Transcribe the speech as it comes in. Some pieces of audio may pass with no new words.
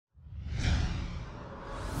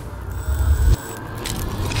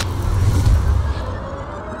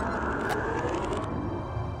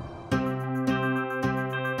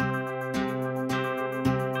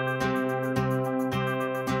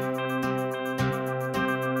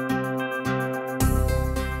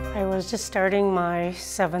was just starting my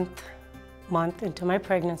 7th month into my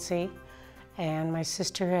pregnancy, and my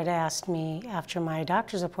sister had asked me after my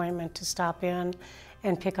doctor's appointment to stop in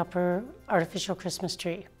and pick up her artificial Christmas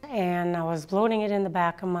tree. And I was loading it in the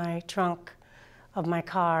back of my trunk of my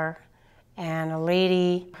car, and a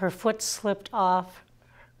lady, her foot slipped off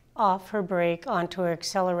her brake onto her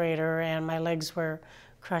accelerator, and my legs were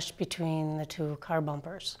crushed between the two car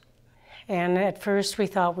bumpers. And at first we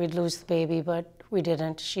thought we'd lose the baby, but we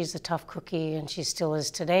didn't. She's a tough cookie, and she still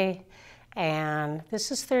is today. And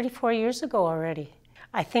this is 34 years ago already.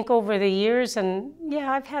 I think over the years, and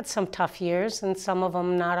yeah, I've had some tough years, and some of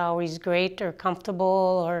them not always great or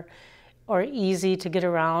comfortable or easy to get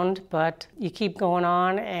around, but you keep going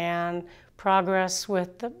on, and progress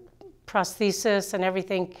with the prosthesis and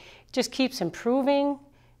everything just keeps improving.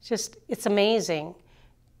 It's amazing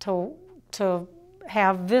to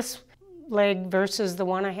have this leg versus the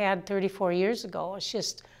one I had 34 years ago. It's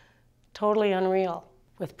just totally unreal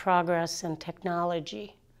with progress and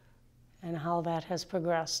technology and how that has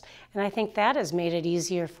progressed. And I think that has made it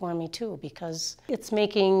easier for me too, because it's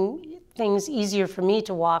making things easier for me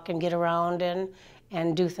to walk and get around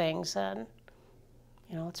and do things. And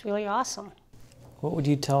you know, it's really awesome. What would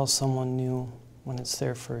you tell someone new when it's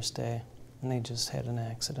their first day and they just had an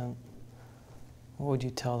accident? What would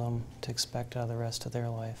you tell them to expect out of the rest of their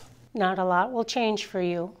life? Not a lot will change for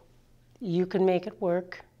you. You can make it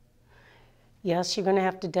work. Yes, you're going to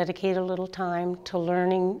have to dedicate a little time to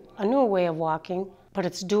learning a new way of walking, but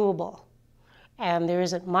it's doable. And there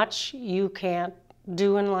isn't much you can't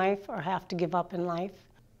do in life or have to give up in life.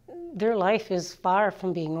 Their life is far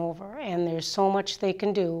from being over, and there's so much they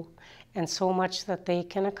can do and so much that they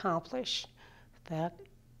can accomplish that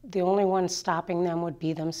the only one stopping them would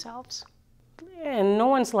be themselves. And no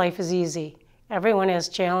one's life is easy. Everyone has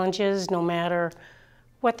challenges, no matter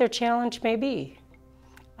what their challenge may be.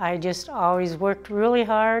 I just always worked really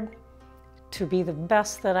hard to be the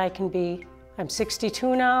best that I can be. I'm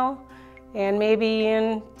 62 now, and maybe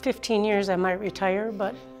in 15 years I might retire,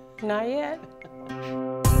 but not yet.